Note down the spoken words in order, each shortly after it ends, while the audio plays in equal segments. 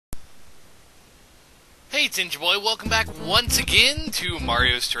Hey, it's Ninja Boy. Welcome back once again to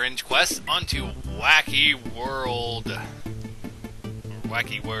Mario's Strange Quest onto Wacky World. Or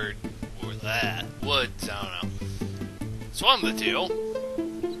Wacky Word. Or that. Woods, I don't know. It's one of the two.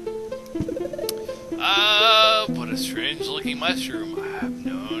 What a strange looking mushroom.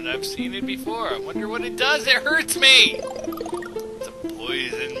 I've seen it before. I wonder what it does. It hurts me! It's a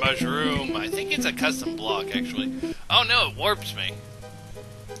poison mushroom. I think it's a custom block, actually. Oh no, it warps me.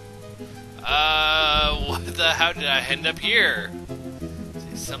 How did I end up here?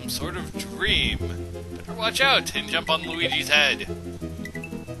 Is some sort of dream? Better watch out and jump on Luigi's head.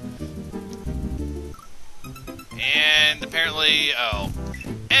 And apparently,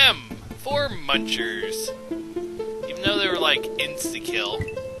 M for munchers. Even though they were like insta-kill.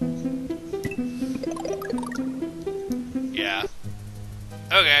 Yeah.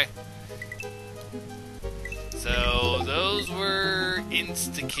 Okay. So, those were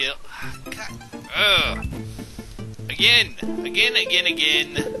insta-kill. God. Ugh. Again. At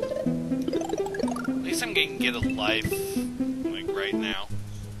least I'm getting get a life, like, right now.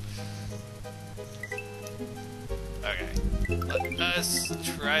 Okay. Let us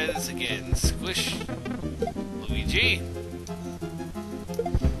try this again. Squish Luigi.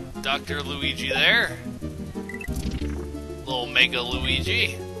 Dr. Luigi there. Little Mega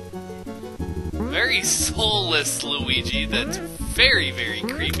Luigi. Very soulless Luigi that's very, very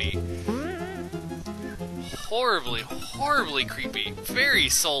creepy. Horribly creepy. Very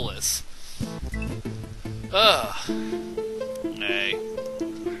soulless. Ugh. Hey.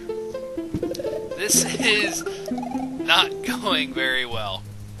 This is not going very well.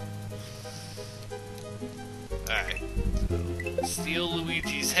 Alright. So, steal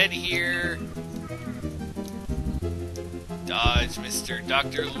Luigi's head here. Dodge Mr.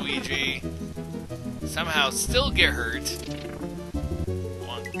 Dr. Luigi. Somehow still get hurt.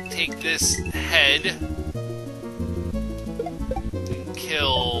 Want to take this head and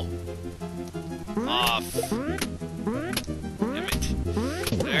kill off. Damn it.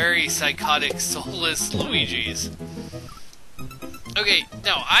 Very psychotic, soulless Luigi's. Okay,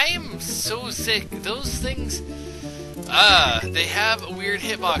 now I am so sick. Those things, they have a weird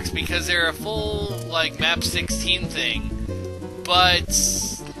hitbox because they're a full, like, map 16 thing. But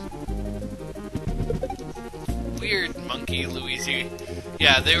weird monkey Luigi.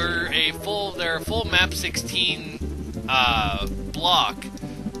 Yeah, they're a full map 16 block.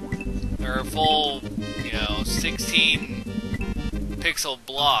 They're a full, 16 pixel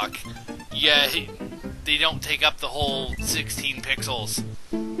block. Yeah, they don't take up the whole 16 pixels.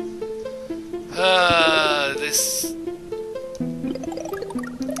 This,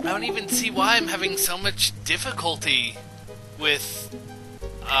 I don't even see why I'm having so much difficulty with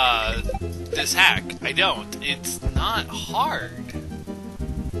this hack. I don't. It's not hard.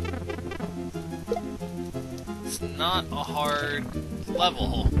 It's not a hard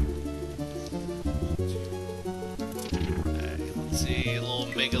level. Alright, let's see, a little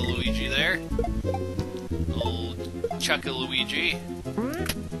Mega Luigi there. Little Chucka Luigi.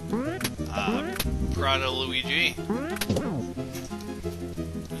 Prada Luigi.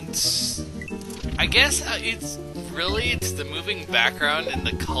 I guess it's the moving background and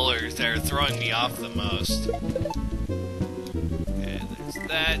the colors that are throwing me off the most. Okay, there's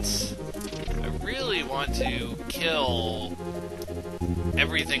that. I really want to kill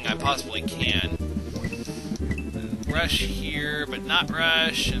everything I possibly can. Rush here, but not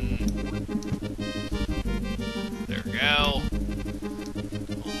rush, and there we go.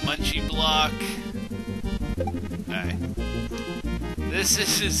 Little munchy block. Okay. This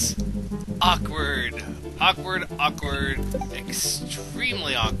is awkward. Awkward,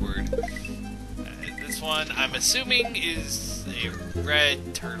 extremely awkward. This one, I'm assuming, is a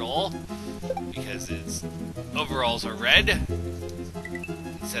red turtle, because its overalls are red,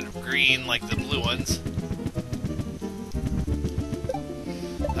 instead of green like the blue ones.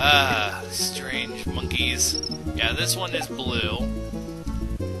 Strange monkeys. Yeah, this one is blue,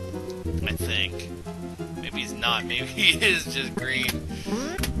 I think. Maybe he's not, maybe he is just green.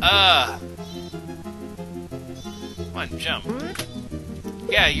 Come on, jump.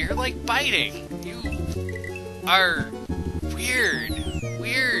 Yeah, you're like biting. You are weird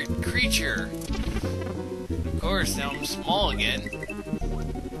creature. Of course, now I'm small again.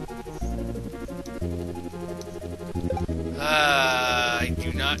 I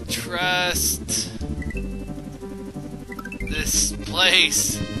do not trust this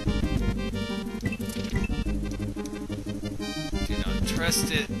place. Do not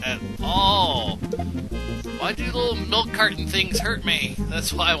trust it at all. Why do little milk carton things hurt me?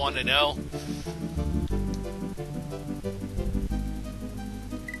 That's what I want to know.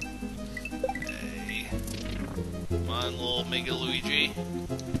 Okay. on, little Mega Luigi.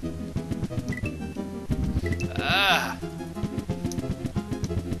 Ah!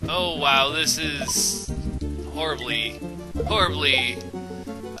 Oh wow, this is horribly...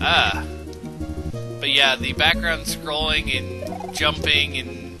 But yeah, the background scrolling and jumping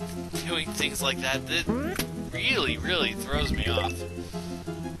and doing things like that, that really throws me off.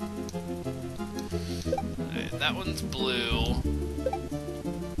 Alright, that one's blue.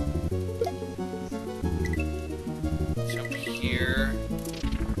 Jump here.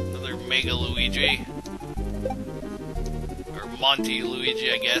 Another Mega Luigi. Or Monty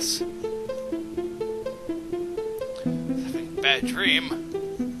Luigi, I guess. Having a bad dream.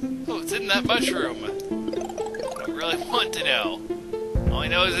 Oh, it's in that mushroom. I don't really want to know. All I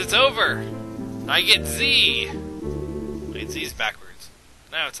know is it's over. I get Z. Wait, Z's backwards.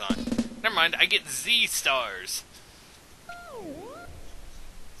 Now it's on. Never mind, I get Z stars.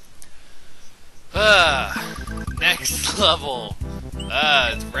 Next level.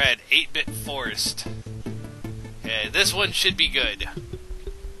 It's red. 8-bit forest. Okay, this one should be good.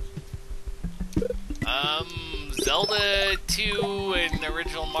 Zelda 2 and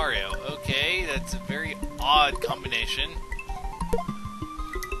original Mario. Okay, that's a very odd combination.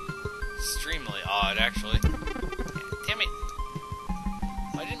 Extremely odd, actually. Damn it.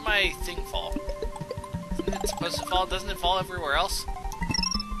 Why didn't my thing fall? Isn't it supposed to fall? Doesn't it fall everywhere else?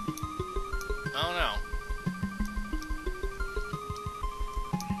 Oh no.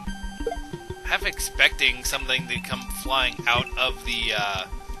 Half expecting something to come flying out of the,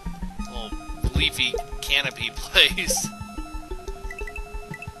 little leafy canopy place.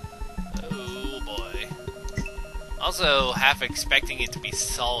 Oh boy. Also, half expecting it to be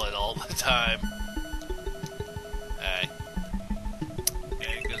solid all the time. Alright.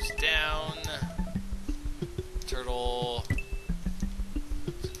 Okay, it goes down. Turtle.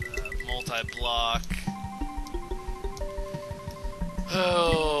 Multi-block.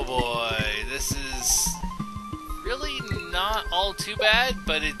 Oh boy. This is really not all too bad,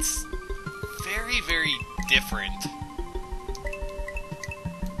 but it's very different.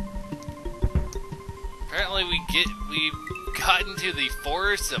 Apparently we've gotten to the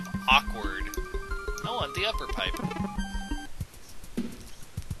forest of awkward. I want the upper pipe.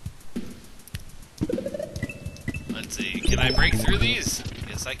 Let's see, can I break through these?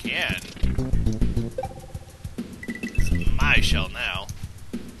 Yes, I can. It's my shell now.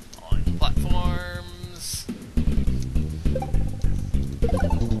 On platforms.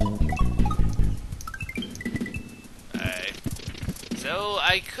 So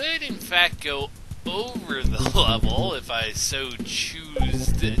I could, in fact, go over the level if I so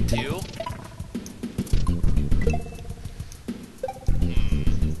choose to.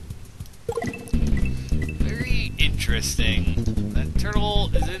 Very interesting. That turtle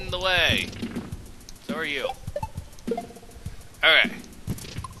is in the way. So are you. Alright.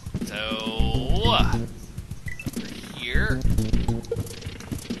 So, over here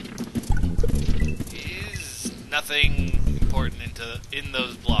is nothing important in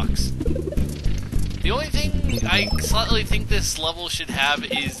those blocks. The only thing I slightly think this level should have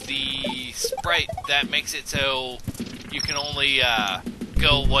is the sprite that makes it so you can only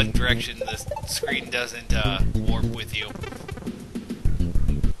go one direction. The screen doesn't warp with you.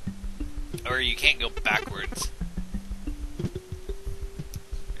 Or you can't go backwards.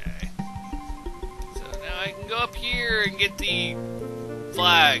 Okay. So now I can go up here and get the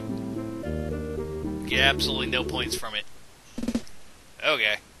flag. Get absolutely no points from it.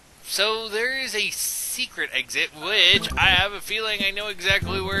 Okay. So there is a secret exit, which I have a feeling I know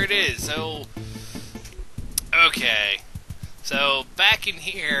exactly where it is. So, okay. So back in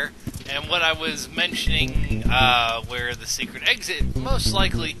here, and what I was mentioning, where the secret exit most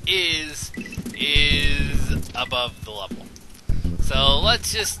likely is above the level. So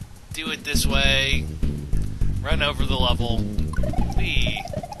let's just do it this way. Run over the level. Yeah,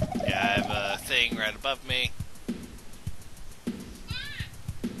 I have a thing right above me.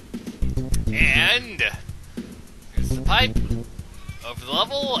 And here's the pipe over the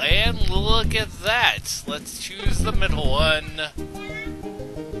level, and look at that. Let's choose the middle one.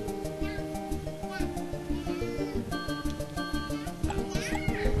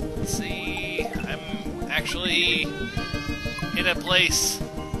 Let's see. I'm actually in a place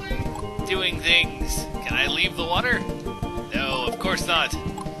doing things. Can I leave the water? No, of course not.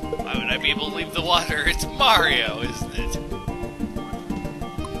 Why would I be able to leave the water? It's Mario, isn't it?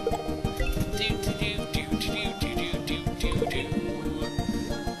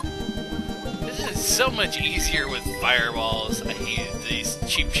 This is so much easier with fireballs. I hate these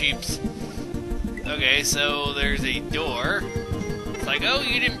cheaps. Okay, so there's a door. It's like, oh,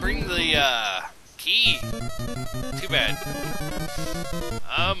 you didn't bring the key. Too bad.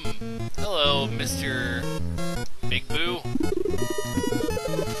 Hello, Mr. Big Boo.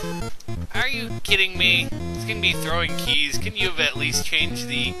 Are you kidding me? It's gonna be throwing keys. Can you have at least changed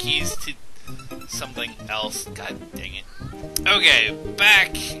the keys to something else? God dang it. Okay,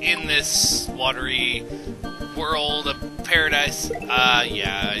 back in this watery world of paradise.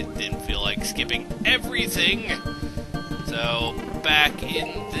 Yeah, I didn't feel like skipping everything. So, back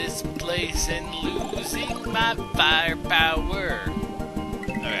in this place and losing my firepower.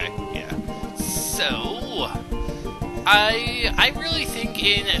 Okay, yeah. So, I really think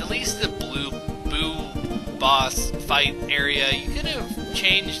in at least the Blue Boo boss fight area, you could have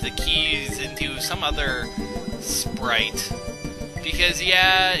changed the keys into some other sprite. Because,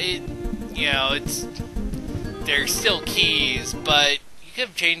 yeah, they're still keys, but you could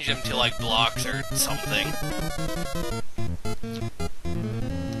have changed them to, like, blocks or something.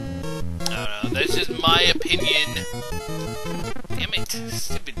 I don't know, that's just my opinion. Damn it,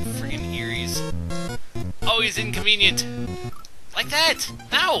 stupid friggin' Eries. Always inconvenient. Like that!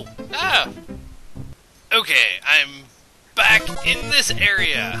 No! Ah! Okay, I'm back in this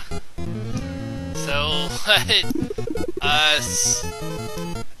area. So, let us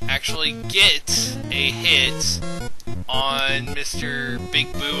actually get a hit on Mr.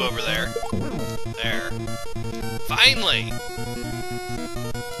 Big Boo over there. There. Finally!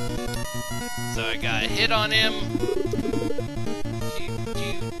 So I got a hit on him.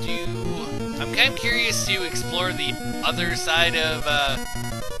 I'm kind of curious to explore the other side of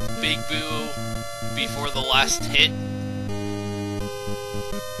Big Boo before the last hit.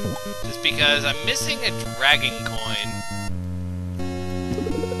 Just because I'm missing a dragon coin.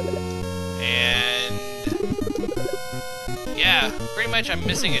 And yeah, pretty much I'm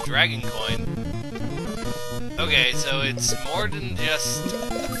missing a dragon coin. Okay, so it's more than just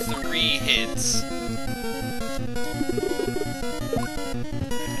 3 hits.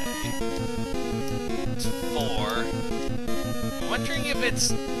 It's 4. I'm wondering if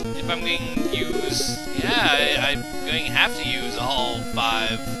I'm going to use... Yeah, I'm going to have to use all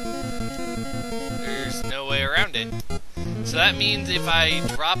 5. There's no way around it. So that means if I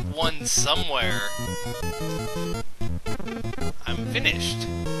drop one somewhere, I'm finished.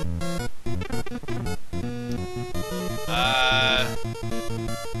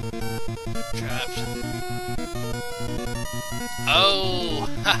 Trapped. Oh,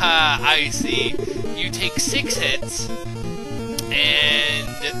 haha, I see. You take 6 hits, and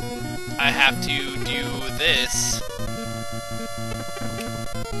I have to do this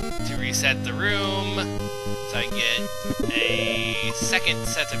to reset the room, so I get a second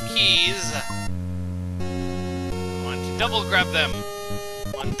set of keys. I want to double grab them.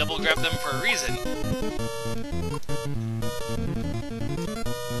 I want to double grab them for a reason.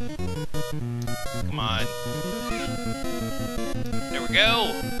 Come on. There we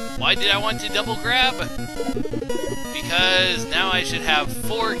go. Why did I want to double grab? Because now I should have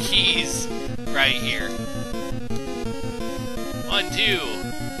 4 keys right here. 1, 2,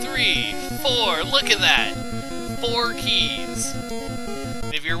 3, 4. Look at that. 4 keys.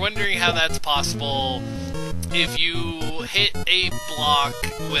 And if you're wondering how that's possible, if you hit a block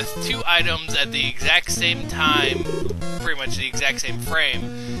with 2 items at the exact same time, pretty much the exact same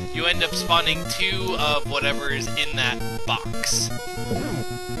frame, you end up spawning 2 of whatever is in that box.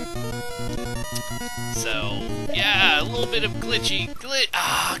 So, yeah, a little bit of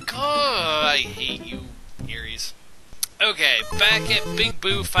Ah, God, I hate you, Eries. Okay, back at Big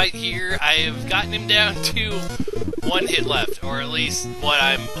Boo fight here. I have gotten him down to 1 hit left, or at least what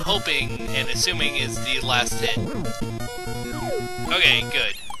I'm hoping and assuming is the last hit. Okay,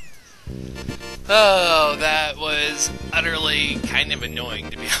 good. Oh, that was utterly kind of annoying,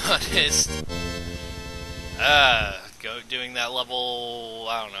 to be honest. Doing that level,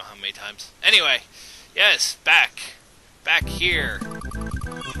 I don't know how many times. Anyway, yes, back here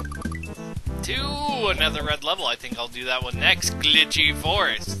to another red level. I think I'll do that one next. Glitchy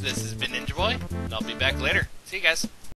Forest. This has been Ninja Boy, and I'll be back later. See you guys.